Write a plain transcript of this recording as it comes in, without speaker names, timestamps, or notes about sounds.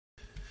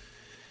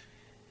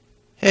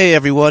Hey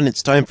everyone,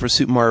 it's time for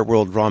Super Mario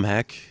World ROM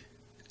hack.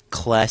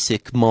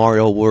 Classic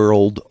Mario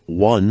World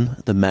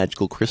 1, the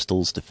Magical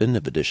Crystals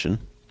Definitive Edition.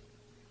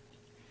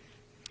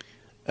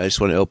 I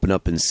just want to open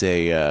up and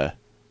say,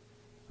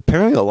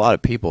 apparently a lot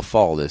of people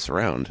follow this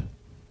around.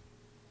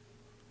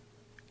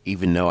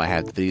 Even though I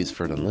have the videos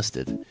for it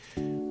unlisted.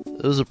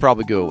 Those will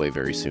probably go away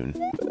very soon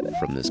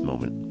from this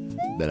moment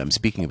that I'm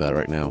speaking about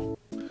right now.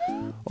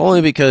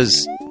 Only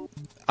because,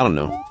 I don't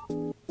know,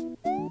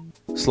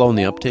 slowing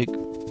the uptake.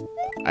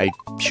 I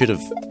should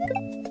have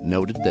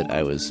noted that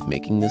I was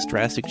making this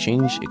drastic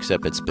change,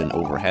 except it's been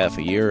over half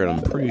a year, and I'm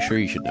pretty sure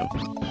you should know.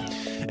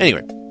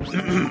 Anyway,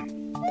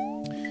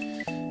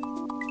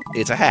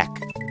 it's a hack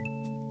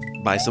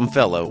by some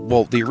fellow.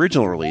 Well, the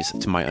original release,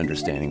 to my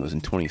understanding, was in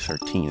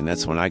 2013, and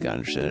that's when I got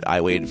interested. I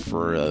waited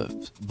for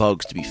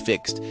bugs to be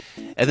fixed,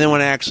 and then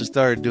when I actually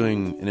started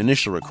doing an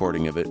initial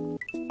recording of it,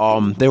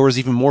 there was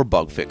even more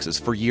bug fixes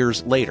for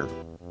years later.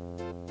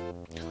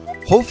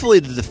 Hopefully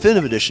the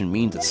Definitive Edition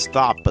means it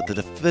stopped, but the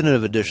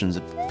Definitive Edition is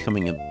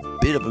becoming a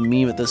bit of a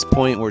meme at this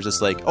point, where it's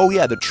just like, oh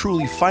yeah, the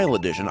truly final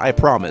edition, I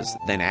promise.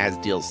 Then as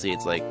DLC,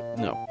 it's like,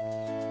 no.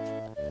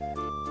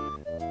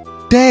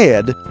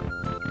 Dad!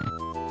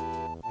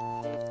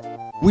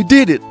 We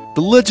did it!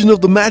 The legend of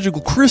the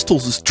magical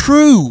crystals is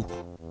true!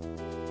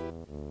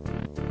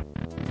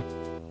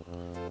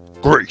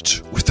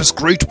 Great! With this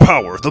great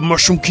power, the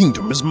Mushroom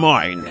Kingdom is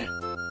mine!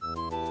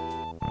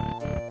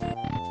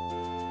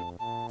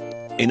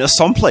 In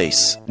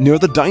someplace near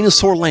the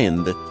dinosaur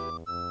land.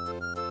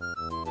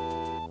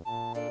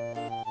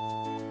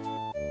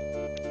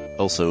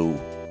 Also,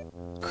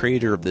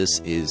 creator of this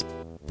is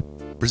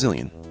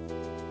Brazilian.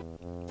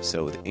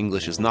 So the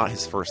English is not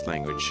his first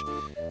language.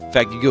 In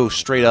fact, you go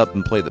straight up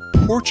and play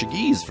the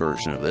Portuguese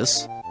version of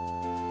this.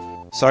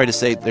 Sorry to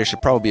say, there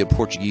should probably be a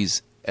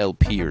Portuguese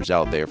LPers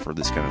out there for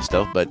this kind of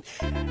stuff, but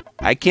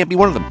I can't be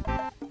one of them.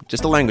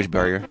 Just a language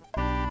barrier.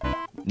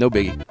 No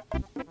biggie.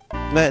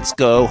 Let's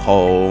go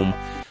home.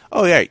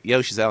 Oh yeah,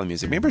 Yoshi's Island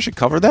music. Maybe I should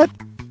cover that?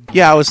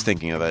 Yeah, I was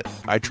thinking of it.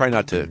 I try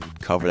not to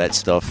cover that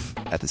stuff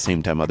at the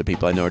same time other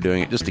people I know are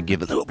doing it, just to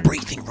give it a little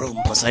breathing room.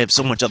 Plus I have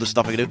so much other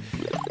stuff I can do.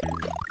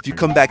 If you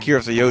come back here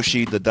after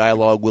Yoshi, the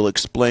dialogue will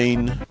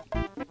explain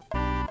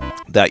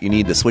that you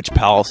need to switch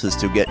palaces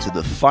to get to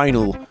the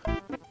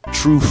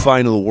true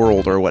final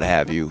world or what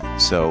have you.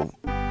 So,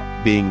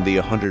 being the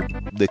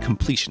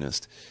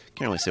completionist,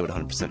 can't really say what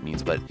 100%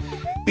 means, but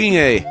being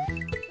a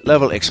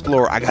level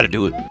explorer, I gotta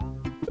do it.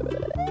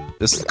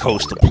 This is the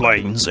coastal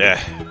plains.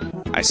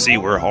 I see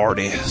we're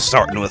already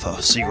starting with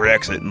a secret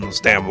exit and those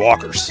damn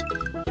walkers.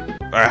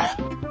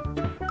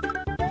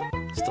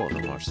 Still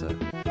haven't watched that.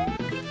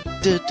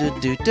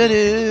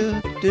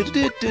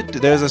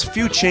 There's a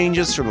few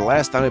changes from the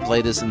last time I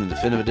played this in the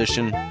Definitive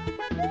Edition,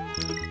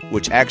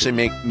 which actually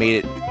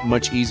made it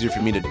much easier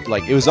for me to,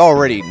 like, it was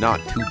already not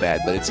too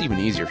bad, but it's even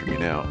easier for me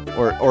now.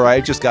 Or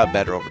I just got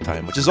better over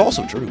time, which is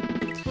also true.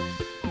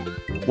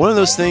 One of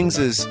those things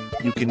is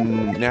you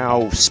can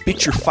now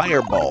spit your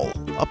fireball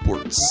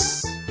upwards.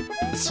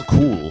 It's so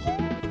cool.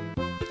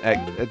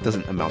 It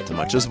doesn't amount to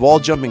much. There's wall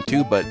jumping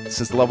too, but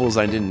since the level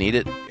design didn't need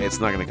it, it's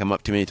not going to come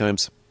up too many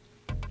times.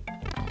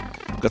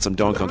 Got some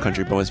Donkey Kong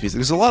Country bonus pieces.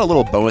 There's a lot of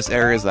little bonus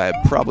areas that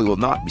I probably will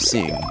not be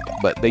seeing,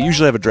 but they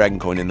usually have a dragon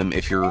coin in them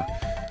if you're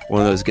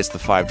one of those that gets the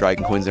 5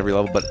 dragon coins every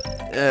level, but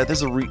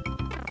there's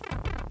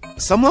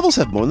some levels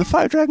have more than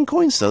 5 dragon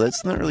coins, so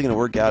that's not really going to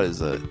work out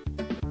as a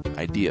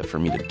idea for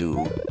me to do,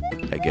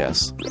 I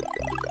guess.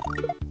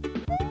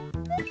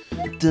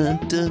 Dun,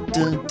 dun,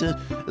 dun,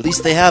 dun. At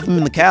least they have them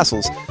in the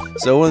castles.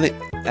 So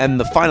and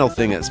the final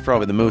thing that's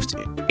probably the most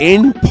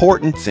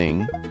important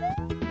thing.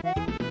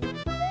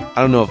 I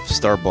don't know if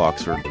star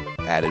blocks were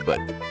added, but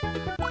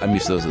I'm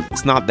used to those.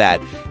 It's not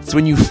that. It's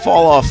when you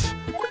fall off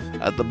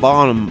at the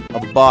bottom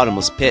of a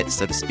bottomless pit,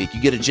 so to speak. You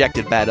get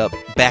ejected back up,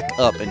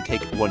 and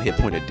take 1 hit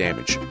point of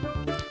damage.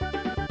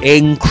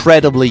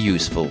 Incredibly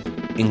useful.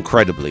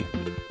 Incredibly.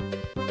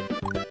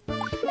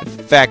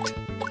 In fact,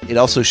 it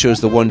also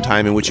shows the one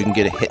time in which you can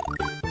get a hit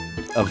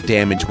of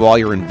damage while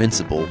you're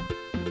invincible.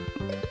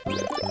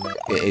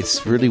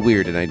 It's really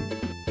weird, and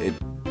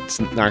it's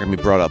not going to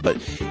be brought up, but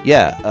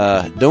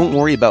yeah, don't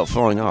worry about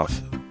falling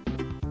off.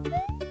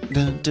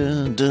 Dun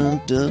dun dun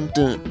dun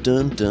dun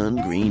dun dun.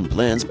 Green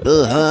plants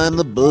behind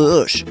the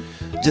bush.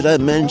 Did I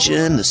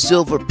mention the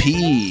silver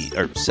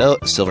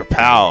silver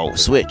POW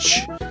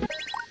switch?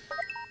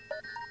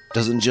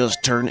 Doesn't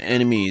just turn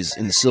enemies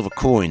into silver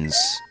coins.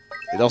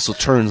 It also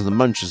turns the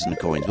munchers into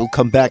coins. We'll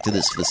come back to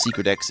this for the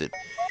secret exit.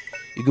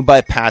 You can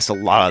bypass a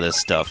lot of this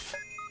stuff.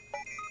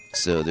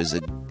 So there's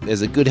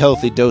a good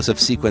healthy dose of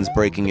sequence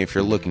breaking if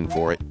you're looking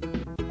for it.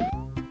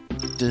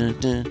 Dun,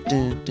 dun,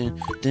 dun, dun,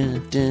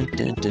 dun, dun,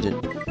 dun, dun,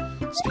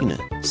 dun. Speaking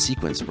of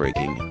sequence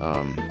breaking,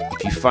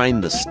 if you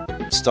find the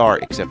star,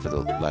 except for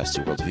the last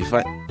 2 worlds,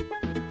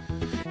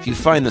 if you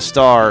find the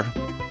star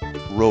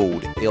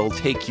road, it'll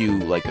take you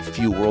like a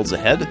few worlds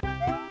ahead.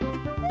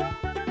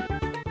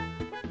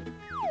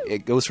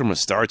 It goes from a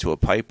star to a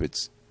pipe.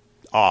 It's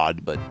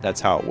odd, but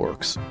that's how it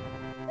works.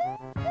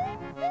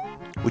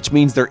 which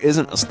means there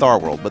isn't a star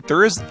world, but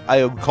there is,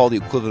 I would call the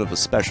equivalent of a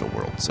special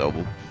world, so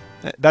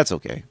that's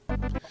okay.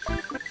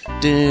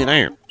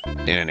 Dos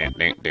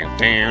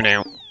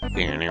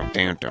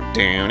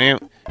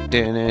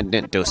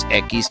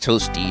Equis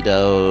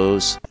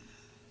Tostitos.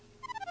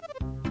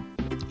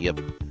 Yep.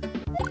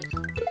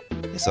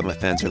 Some of my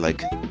fans are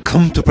like,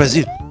 come to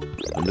Brazil.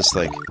 I'm just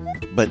like,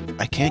 but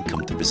I can't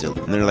come to Brazil.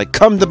 And they're like,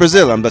 come to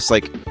Brazil. I'm just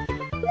like,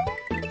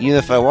 even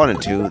if I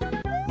wanted to,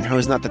 now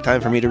is not the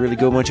time for me to really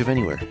go much of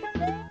anywhere.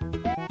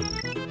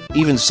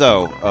 Even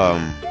so,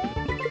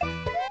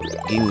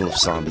 King of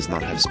Sam does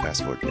not have his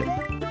passport yet.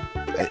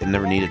 I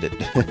never needed it.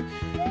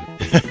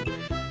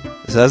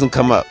 This hasn't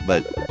come up,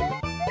 but,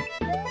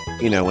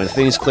 you know, when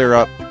things clear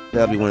up,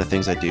 that'll be one of the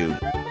things I do.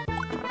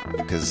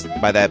 Because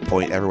by that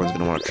point, everyone's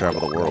going to want to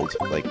travel the world,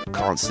 like,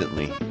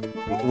 constantly.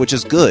 Which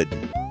is good.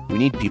 We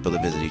need people to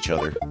visit each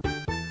other.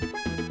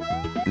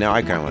 Now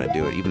I kind of want to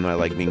do it, even though I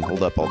like being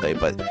holed up all day,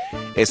 but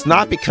it's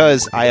not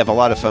because I have a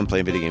lot of fun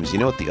playing video games. You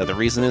know what the other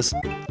reason is?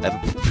 I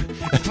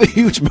have a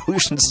huge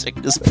motion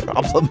sickness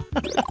problem.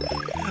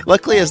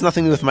 Luckily, it has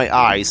nothing to do with my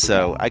eyes,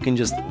 so I can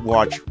just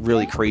watch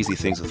really crazy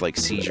things with, like,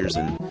 seizures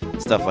and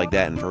stuff like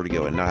that and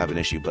vertigo and not have an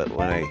issue. But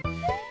when I,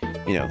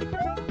 you know,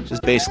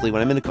 just basically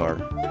when I'm in the car,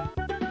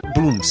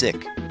 boom,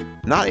 sick.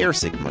 Not air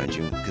sick, mind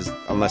you, because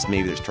unless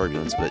maybe there's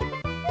turbulence, but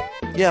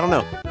yeah, I don't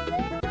know.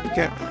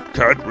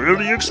 Can't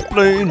really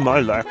explain my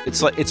lack.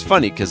 It's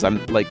funny because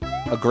I'm like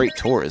a great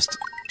tourist,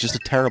 just a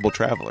terrible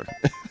traveler.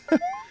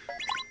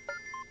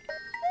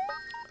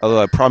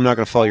 Although I'm probably not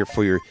gonna fall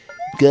for your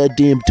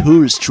goddamn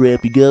tourist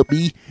trap you got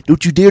me.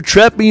 Don't you dare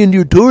trap me in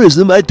your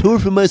tourism. I tour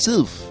for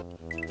myself.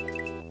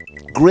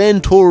 Gran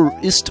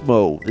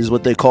Turismo is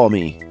what they call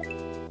me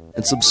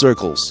in some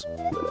circles.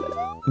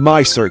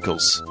 My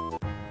circles.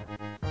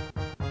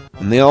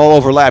 And they all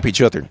overlap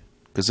each other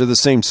because they're the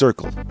same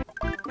circle.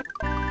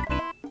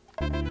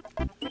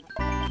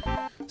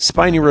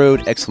 Spiny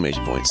Road!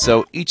 Exclamation point.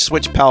 So each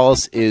Switch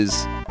Palace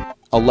is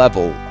a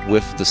level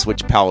with the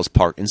Switch Palace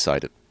part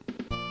inside it.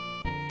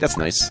 That's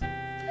nice.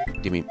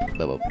 Give me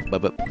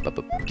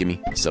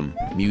some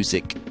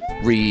music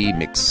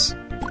remix.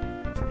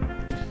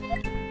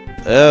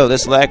 Oh,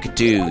 this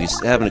Lakitu, he's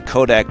having a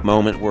Kodak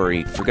moment where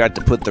he forgot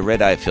to put the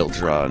red eye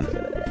filter on.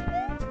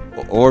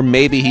 Or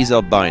maybe he's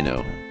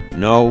albino.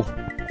 No.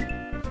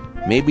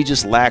 Maybe he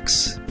just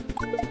lacks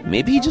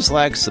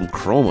some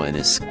chroma in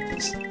his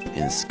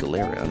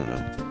sclera. I don't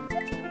know.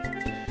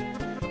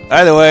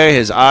 Either way,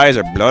 his eyes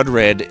are blood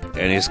red,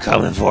 and he's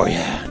coming for you.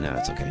 No,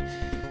 it's okay.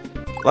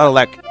 A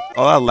lot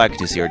of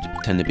Lakitus here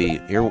tend to be,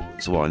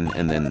 here's one,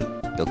 and then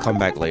they'll come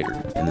back later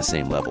in the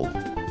same level.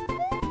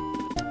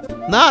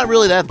 Not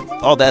really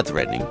all that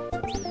threatening.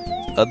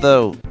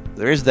 Although,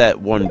 there is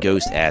that one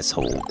ghost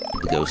asshole,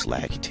 the Ghost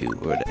Lakitu,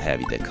 or what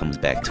have you, that comes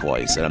back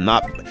twice, and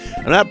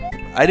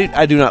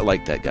I do not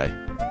like that guy.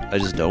 I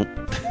just don't.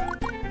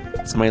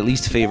 It's my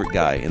least favorite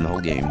guy in the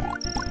whole game.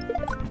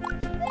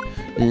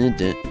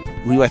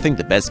 Who I think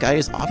the best guy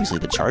is? Obviously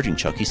the Charging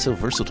Chuck. He's so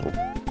versatile.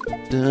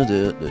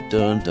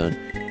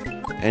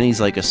 And he's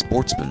like a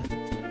sportsman.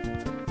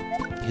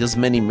 He does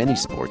many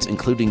sports,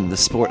 including the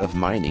sport of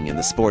mining and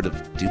the sport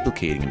of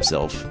duplicating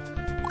himself.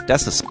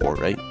 That's the sport,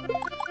 right?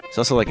 He's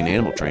also like an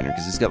animal trainer,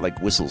 because he's got like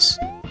whistles.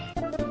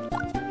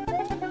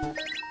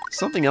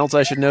 Something else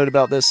I should note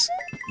about this,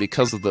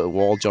 because of the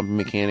wall jumping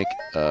mechanic,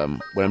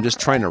 when I'm just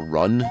trying to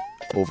run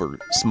over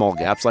small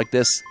gaps like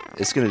this,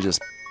 it's going to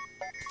just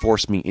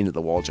force me into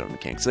the wall jumping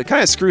mechanic. So it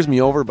kind of screws me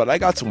over, but I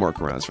got some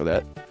workarounds for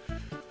that.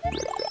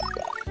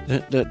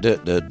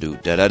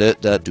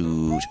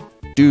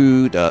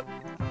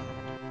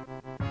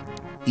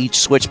 Each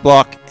switch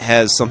block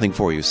has something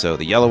for you. So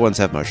the yellow ones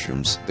have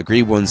mushrooms, the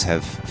green ones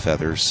have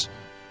feathers,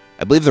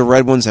 I believe the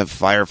red ones have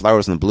fire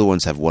flowers, and the blue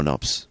ones have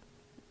 1-ups.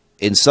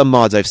 In some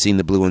mods I've seen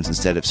the blue ones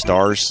instead of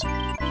stars,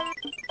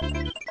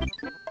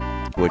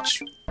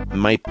 which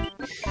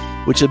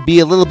would be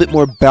a little bit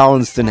more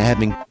balanced than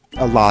having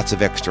lots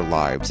of extra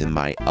lives, in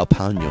my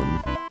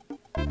opinion.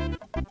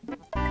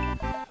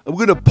 I'm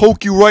gonna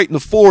poke you right in the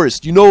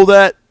forest, you know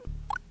that?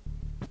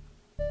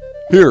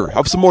 Here,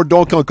 have some more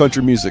Donkey Kong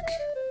Country music.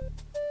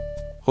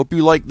 Hope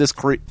you like this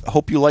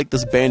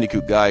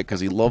Bandicoot guy, because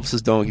he loves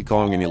his Donkey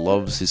Kong and he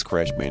loves his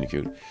Crash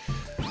Bandicoot.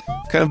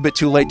 Kind of a bit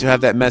too late to have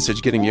that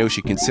message getting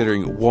Yoshi,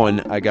 considering 1,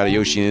 I got a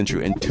Yoshi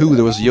intro, and 2,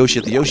 there was a Yoshi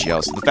at the Yoshi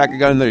house. The fact I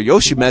got another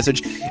Yoshi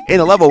message in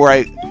a level where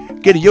I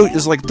get a Yoshi,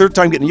 it's like 3rd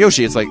time getting a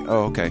Yoshi, it's like,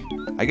 oh, okay.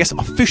 I guess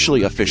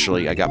officially,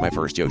 I got my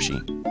first Yoshi.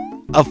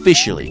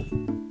 Officially.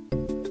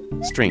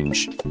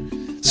 Strange.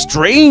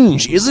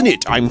 Strange, isn't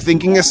it? I'm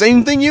thinking the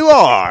same thing you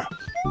are!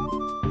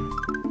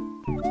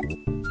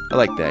 I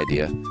like the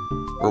idea.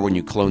 Or when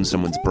you clone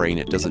someone's brain,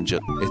 it doesn't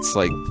just... It's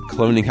like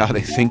cloning how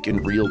they think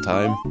in real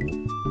time.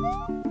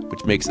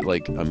 Which makes it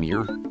like a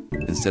mirror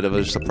instead of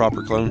just a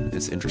proper clone.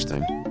 It's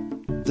interesting.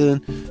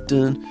 Dun,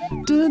 dun,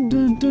 dun,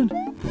 dun, dun.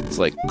 It's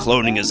like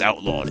cloning is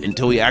outlawed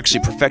until we actually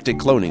perfected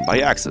cloning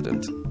by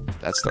accident.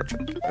 That's Star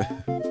Trek.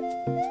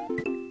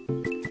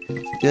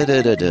 Da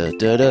da da da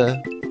da da.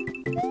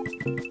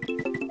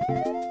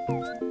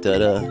 Da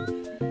da.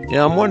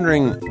 Yeah, I'm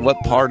wondering what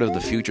part of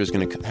the future is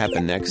going to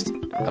happen next.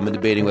 I'm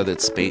debating whether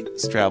it's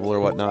space travel or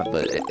whatnot,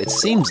 but it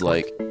seems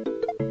like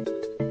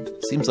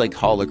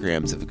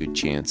holograms have a good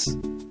chance.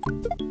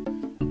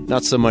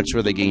 Not so much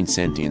where they gain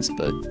sentience,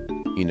 but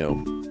you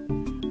know,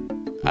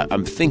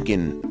 I'm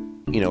thinking,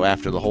 you know,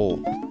 after the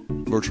whole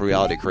virtual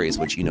reality craze,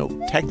 which, you know,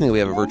 technically we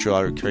have a virtual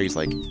reality craze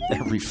like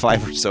every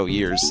 5 or so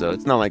years, so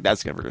it's not like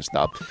that's never going to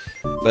stop.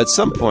 But at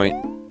some point,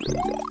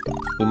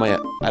 we might.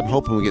 I'm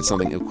hoping we get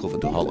something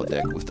equivalent to a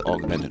holodeck with the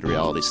augmented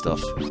reality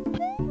stuff.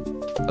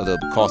 Although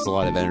it costs a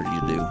lot of energy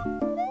to do.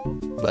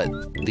 But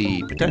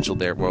the potential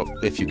there, well,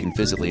 if you can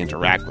physically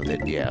interact with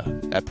it, yeah,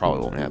 that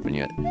probably won't happen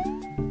yet.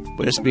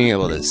 But just being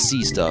able to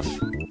see stuff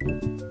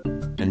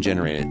and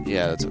generate it,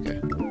 yeah, that's okay.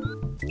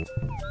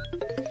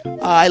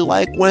 I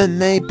like when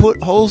they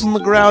put holes in the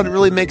ground. It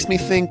really makes me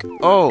think,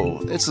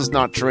 oh, this is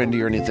not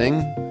trendy or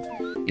anything.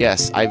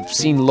 Yes, I've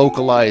seen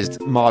localized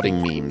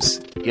modding memes.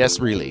 Yes,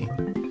 really.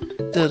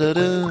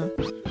 Da-da-da.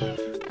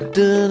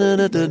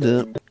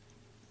 Da-da-da-da-da.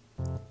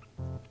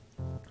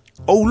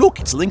 Oh, look,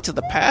 it's Link to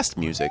the Past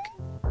music.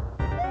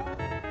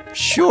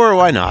 Sure,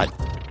 why not?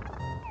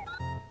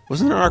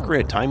 Wasn't there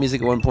Ocarina of Time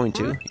music at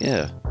 1.2?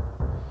 Yeah.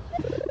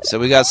 So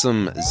we got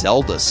some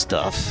Zelda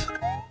stuff.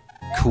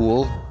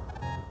 Cool.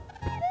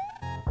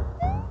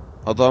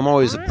 Although I'm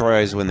always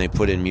surprised when they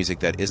put in music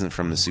that isn't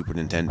from the Super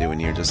Nintendo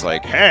and you're just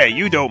like, hey,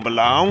 you don't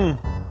belong.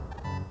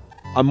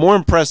 I'm more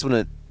impressed when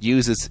it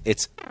uses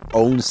its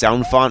own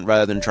sound font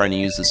rather than trying to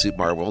use the Super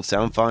Mario World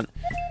sound font.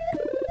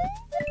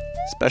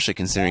 Especially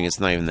considering it's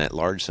not even that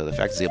large, so the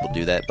fact it's able to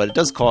do that. But it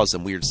does cause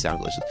some weird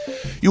sound glitches.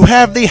 You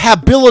have the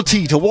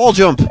ability to wall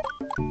jump!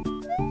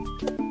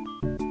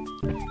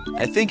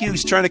 I think he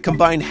was trying to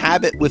combine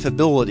habit with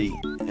ability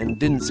and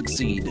didn't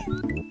succeed.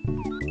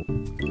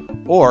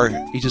 Or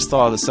he just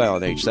thought of the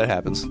Silent Age. That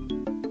happens.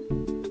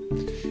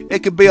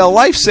 It could be a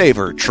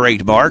lifesaver,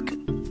 trademark.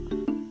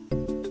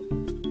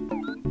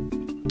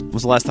 When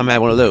was the last time I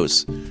had one of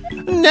those?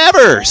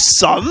 Never,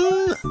 son!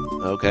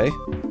 Okay.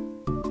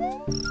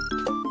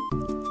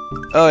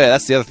 Oh yeah,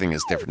 that's the other thing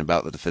that's different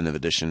about the Definitive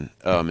Edition.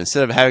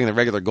 Instead of having the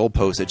regular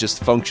goalpost, it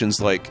just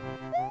functions like...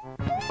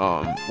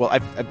 well,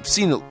 I've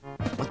seen it...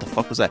 What the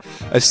fuck was that?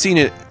 I've seen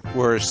it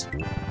where it's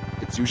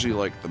usually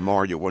like the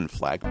Mario 1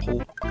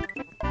 flagpole.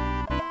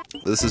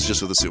 This is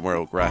just with the Super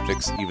Mario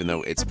graphics, even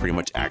though it's pretty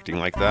much acting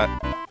like that.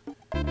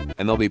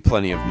 And there'll be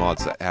plenty of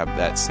mods that have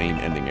that same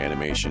ending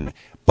animation.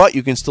 But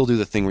you can still do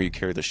the thing where you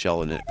carry the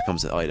shell and it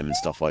becomes an item and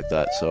stuff like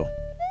that, so...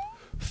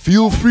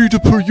 Feel free to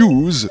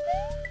peruse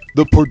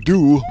the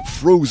Purdue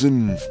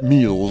frozen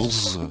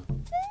meals.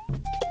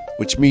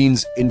 Which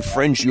means, in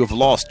French, you have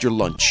lost your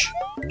lunch.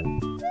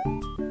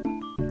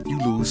 You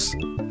lose.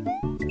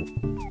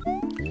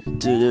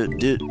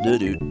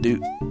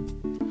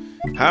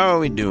 How are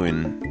we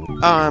doing?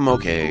 I'm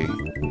okay.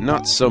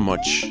 Not so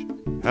much.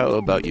 How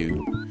about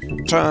you?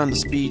 Trying to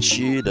speed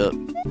shit up.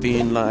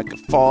 Feeling like a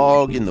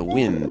fog in the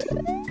wind.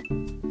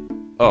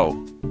 Oh.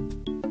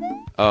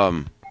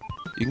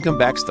 You can come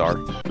back, Star.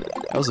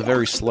 That was a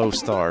very slow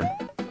star.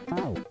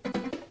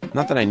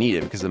 Not that I need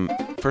it, because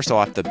first I'll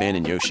have to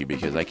abandon Yoshi,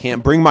 because I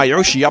can't bring my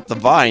Yoshi up the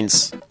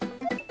vines.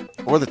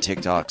 Or the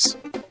TikToks.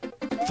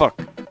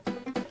 Fuck.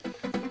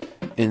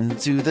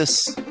 Into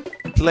this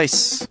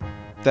place.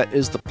 That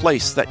is the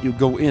place that you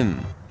go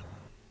in.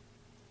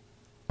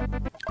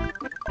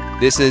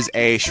 This is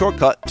a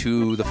shortcut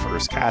to the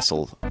first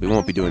castle. We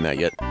won't be doing that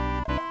yet.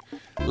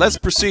 Let's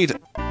proceed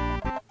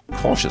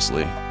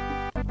cautiously.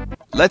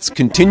 Let's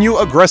continue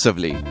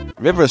aggressively.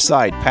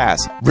 Riverside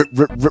Pass.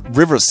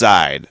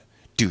 Riverside.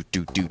 Do.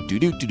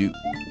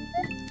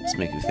 Let's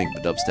make me think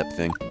the dubstep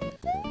thing.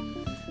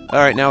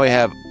 Alright, now we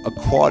have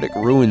Aquatic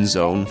Ruin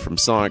Zone from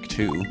Sonic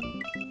 2.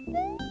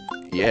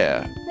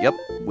 Yeah. Yep.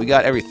 We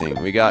got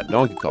everything. We got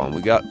Donkey Kong.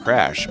 We got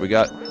Crash. We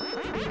got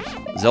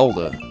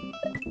Zelda.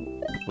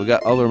 We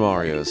got other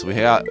Marios. We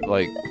got,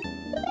 like...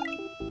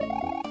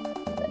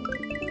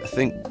 I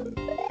think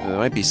there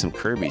might be some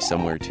Kirby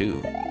somewhere,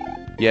 too.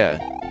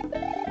 Yeah.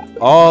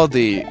 All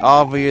the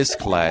obvious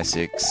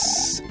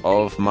classics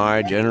of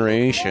my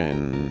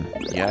generation.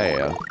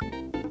 Yeah.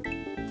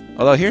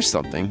 Although, here's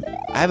something.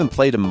 I haven't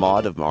played a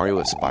mod of Mario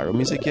with Spyro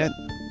music yet.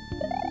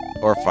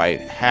 Or if I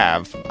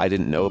have, I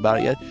didn't know about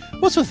it yet.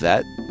 What's with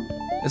that?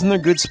 Isn't there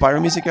good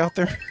Spyro music out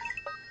there?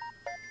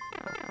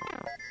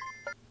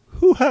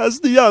 Who has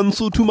the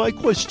answer to my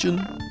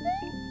question?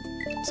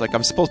 It's like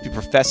I'm supposed to be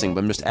professing,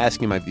 but I'm just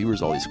asking my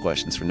viewers all these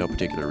questions for no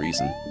particular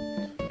reason.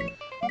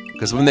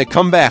 Because when they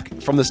come back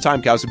from this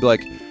time capsule, they'll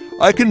be like,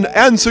 I can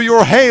answer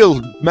your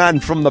hail, man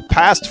from the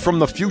past, from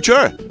the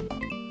future.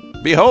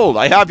 Behold,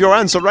 I have your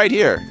answer right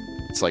here.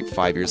 It's like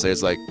 5 years later,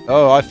 it's like,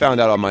 oh, I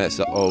found out on my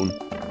own,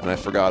 and I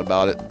forgot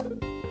about it.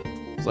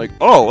 It's like,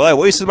 oh, well, I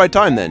wasted my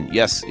time then.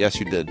 Yes,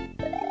 you did.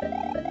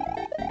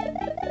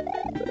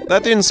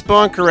 That didn't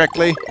spawn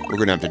correctly. We're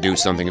gonna have to do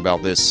something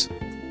about this.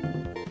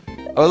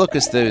 Oh, look,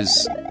 it's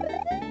those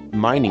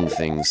mining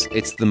things.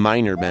 It's the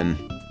miner men.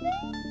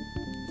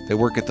 They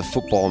work at the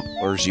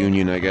footballers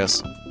union, I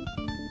guess.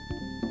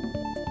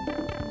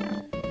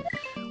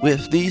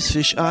 With these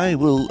fish I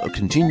will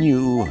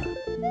continue.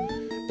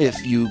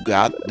 If you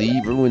got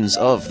the ruins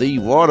of the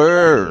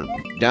water.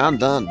 Dun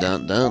dun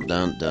dun dun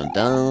dun dun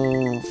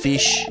dun.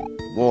 Fish,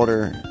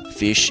 water,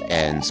 fish,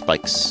 and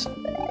spikes.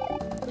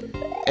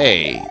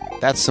 Hey,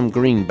 that's some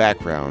green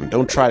background.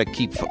 Don't try to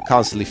keep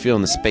constantly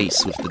filling the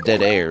space with the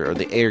dead air, or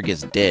the air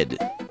gets dead.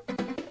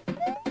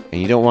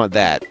 And you don't want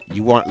that.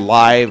 You want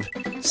live,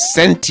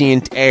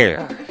 sentient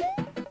air.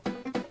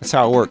 That's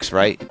how it works,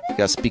 right? You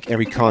gotta speak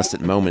every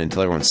constant moment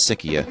until everyone's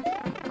sick of you.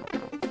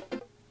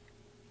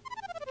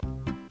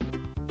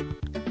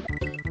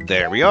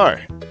 There we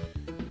are.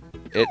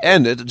 It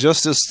ended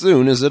just as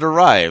soon as it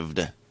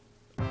arrived.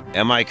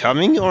 Am I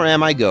coming or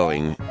am I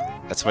going?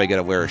 That's why you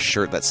gotta wear a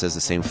shirt that says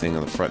the same thing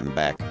on the front and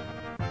back.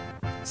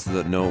 So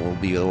that no one will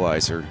be the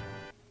wiser.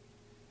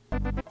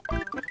 And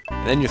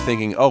then you're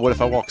thinking, oh, what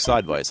if I walk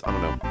sideways? I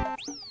don't know.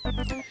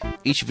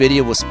 Each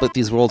video will split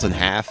these worlds in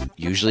half,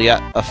 usually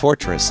a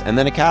fortress, and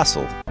then a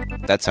castle.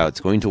 That's how it's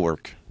going to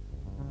work.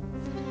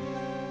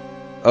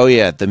 Oh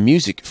yeah, the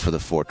music for the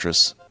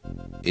fortress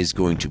is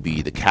going to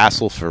be the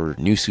castle for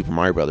New Super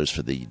Mario Bros.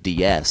 For the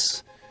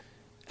DS.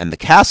 And the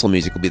castle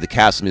music will be the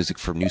castle music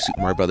for New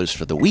Super Mario Bros.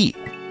 For the Wii.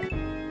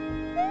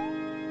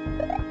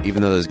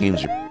 Even though those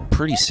games are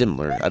pretty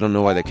similar, I don't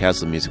know why the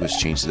castle music was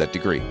changed to that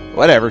degree.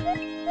 Whatever.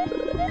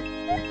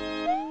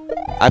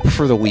 I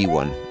prefer the Wii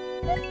one,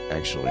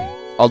 actually.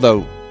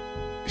 Although,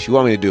 if you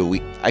want me to do a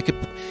Wii... I could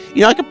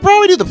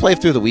probably do the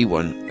playthrough of the Wii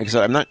one. Like I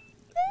said, I'm not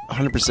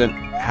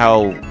 100%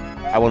 how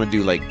I want to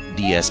do, like,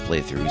 DS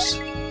playthroughs.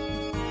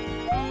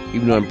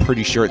 Even though I'm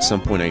pretty sure at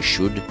some point I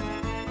should.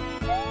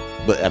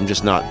 But I'm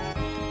just not...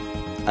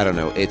 I don't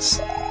know.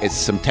 It's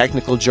some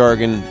technical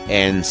jargon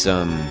and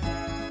some...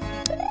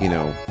 You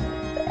know,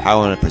 how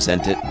I want to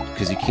present it.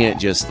 Because you can't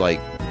just, like,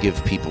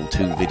 give people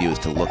two videos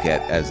to look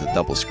at as a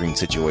double screen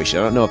situation.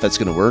 I don't know if that's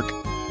going to work.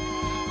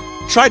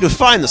 Try to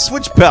find the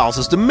switch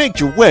palaces to make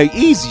your way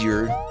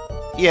easier.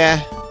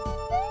 Yeah.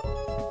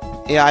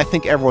 Yeah, I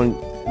think everyone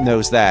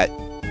knows that.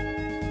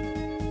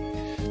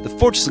 The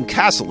fortress and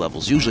castle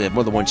levels usually have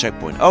more than one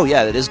checkpoint. Oh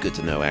yeah, that is good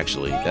to know,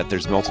 actually. That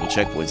there's multiple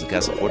checkpoints in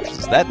castle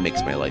fortresses. That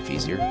makes my life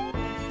easier.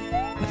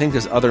 I think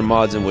there's other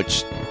mods in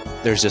which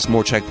there's just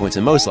more checkpoints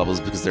in most levels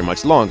because they're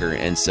much longer,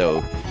 and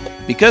so...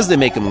 Because they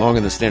make them longer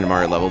than the standard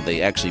Mario level,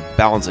 they actually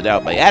balance it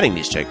out by adding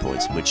these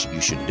checkpoints, which you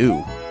should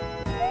do.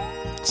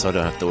 So I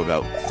don't have to worry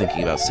about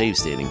thinking about save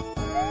stating.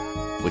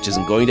 Which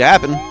isn't going to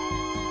happen.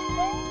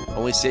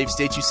 Only save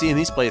states you see in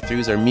these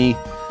playthroughs are me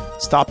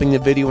stopping the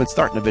video and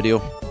starting the video.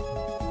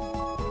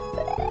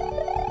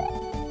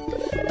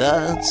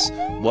 That's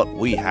what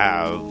we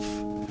have.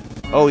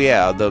 Oh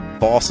yeah, the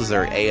bosses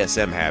are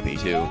ASM happy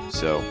too,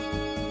 so...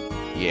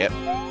 Yep.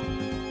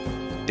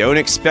 Don't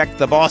expect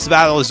the boss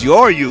battles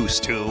you're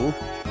used to.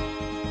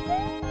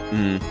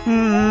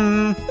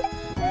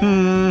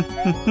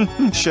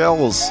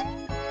 Shells.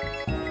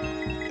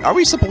 Are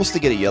we supposed to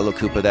get a yellow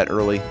Koopa that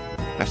early?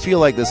 I feel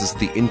like this is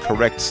the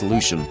incorrect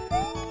solution.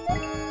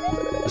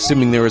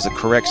 Assuming there is a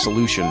correct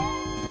solution.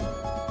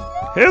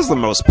 Here's the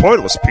most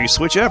pointless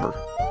P-switch ever.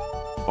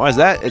 Why is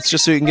that? It's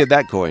just so you can get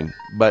that coin.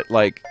 But,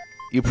 like,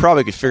 you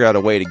probably could figure out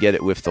a way to get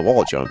it with the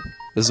wall jump.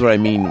 This is what I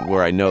mean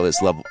where I know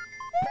this level...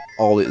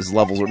 All these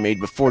levels were made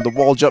before the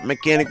wall jump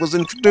mechanic was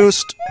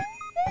introduced.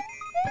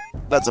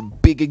 That's a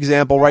big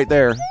example right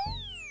there.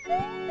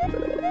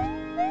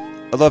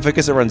 Although if I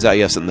guess it runs out,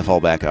 you have something to fall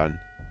back on.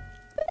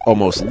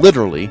 Almost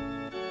literally.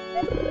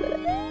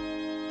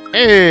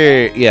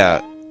 Hey,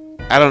 yeah.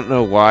 I don't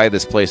know why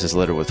this place is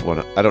littered with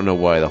one-up. I don't know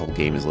why the whole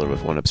game is littered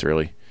with one-ups,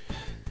 really.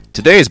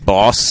 Today's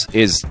boss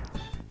is...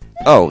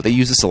 Oh, they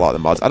use this a lot in the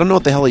mods. I don't know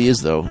what the hell he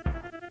is, though.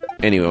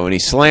 Anyway, when he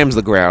slams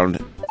the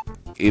ground,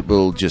 it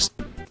will just...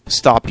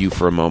 stop you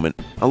for a moment,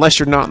 unless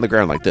you're not on the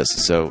ground like this,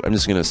 so I'm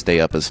just gonna stay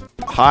up as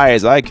high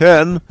as I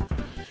can.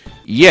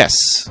 Yes!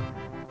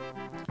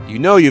 You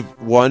know you've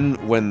won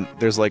when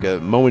there's like a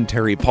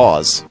momentary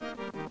pause.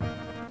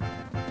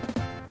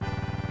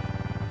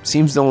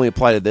 Seems to only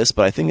apply to this,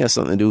 but I think it has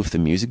something to do with the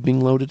music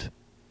being loaded.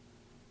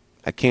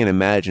 I can't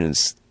imagine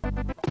it's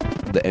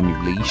the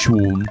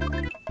emulation.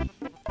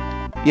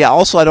 Yeah,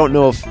 also I don't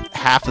know if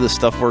half of the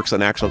stuff works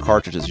on actual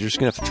cartridges. You're just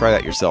gonna have to try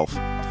that yourself.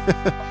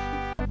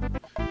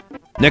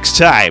 Next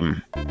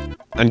time,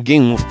 on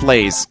Game of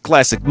Play's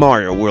Classic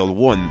Mario World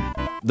 1,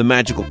 The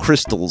Magical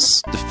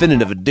Crystals,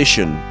 Definitive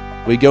Edition,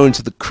 we go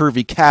into the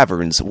curvy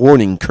caverns,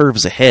 warning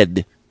curves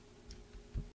ahead.